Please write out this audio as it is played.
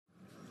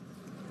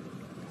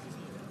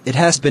It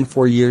has been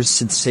 4 years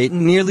since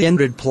Satan nearly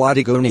entered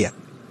Plotagonia.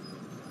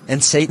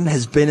 And Satan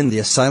has been in the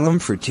asylum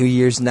for 2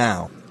 years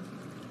now.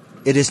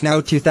 It is now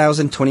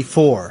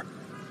 2024.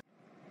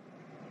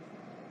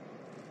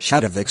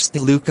 Shadowix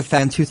the Luca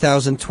fan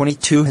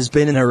 2022 has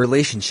been in a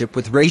relationship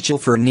with Rachel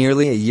for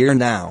nearly a year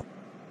now.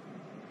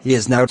 He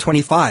is now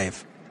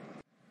 25.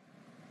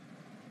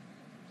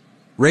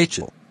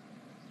 Rachel,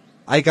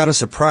 I got a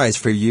surprise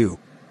for you.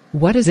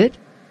 What is it?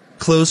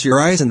 Close your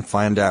eyes and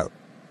find out.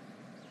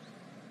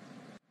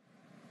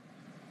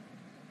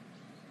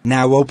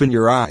 Now open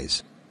your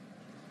eyes.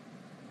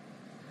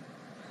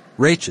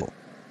 Rachel,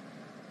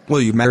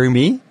 will you marry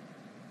me?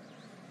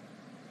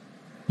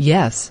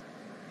 Yes.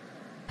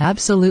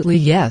 Absolutely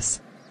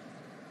yes.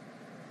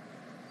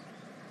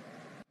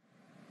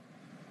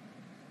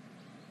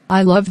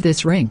 I love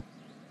this ring.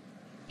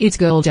 It's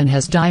gold and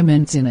has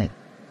diamonds in it.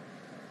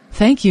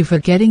 Thank you for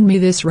getting me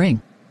this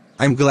ring.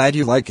 I'm glad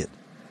you like it.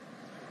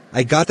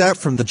 I got that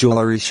from the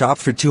jewelry shop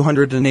for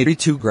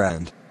 282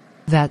 grand.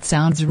 That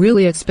sounds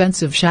really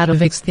expensive,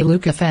 Shadowix the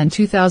Luca fan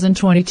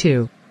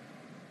 2022.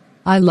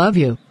 I love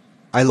you.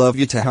 I love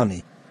you too,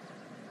 honey.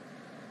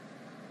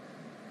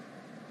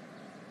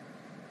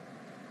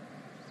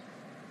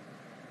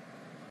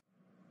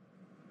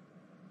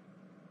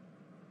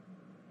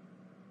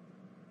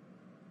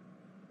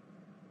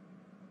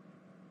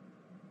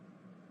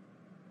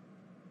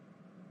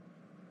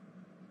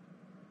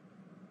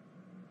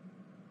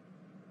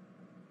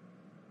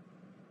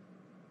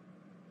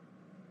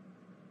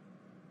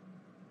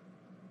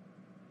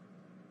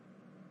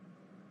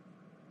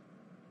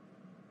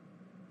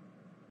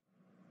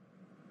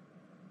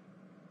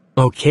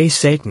 Okay,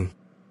 Satan.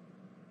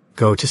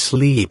 Go to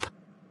sleep.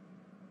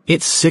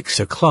 It's 6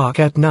 o'clock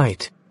at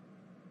night.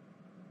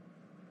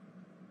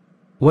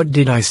 What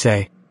did I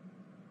say?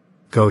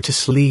 Go to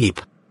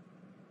sleep.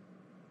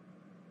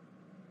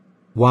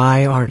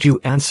 Why aren't you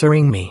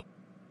answering me?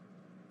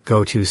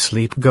 Go to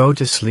sleep, go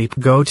to sleep,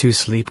 go to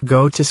sleep,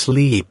 go to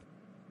sleep.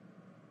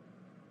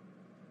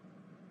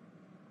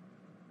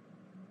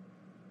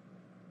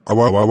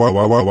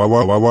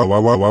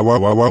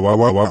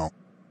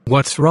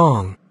 What's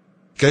wrong?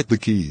 Get the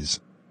keys.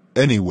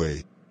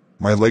 Anyway,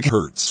 my leg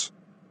hurts.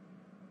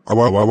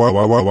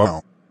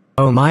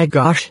 Oh my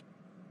gosh.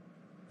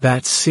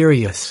 That's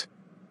serious.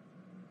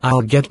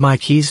 I'll get my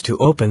keys to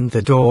open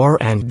the door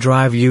and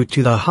drive you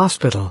to the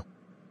hospital.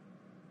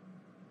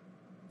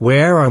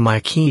 Where are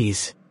my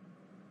keys?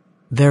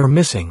 They're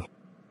missing.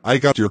 I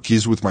got your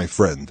keys with my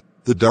friend,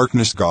 the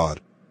darkness god.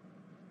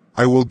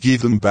 I will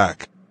give them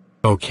back.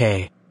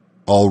 Okay.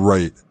 All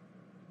right.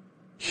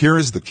 Here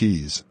is the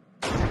keys.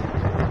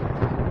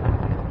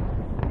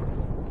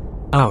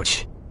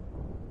 Ouch.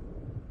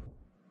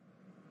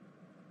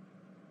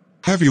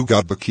 Have you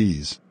got the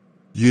keys?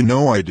 You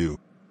know I do.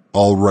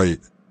 All right.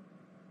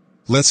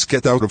 Let's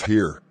get out of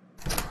here.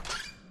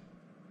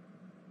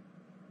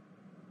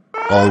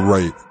 All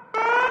right.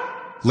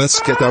 Let's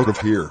get out of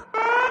here.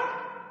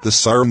 The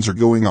sirens are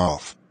going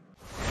off.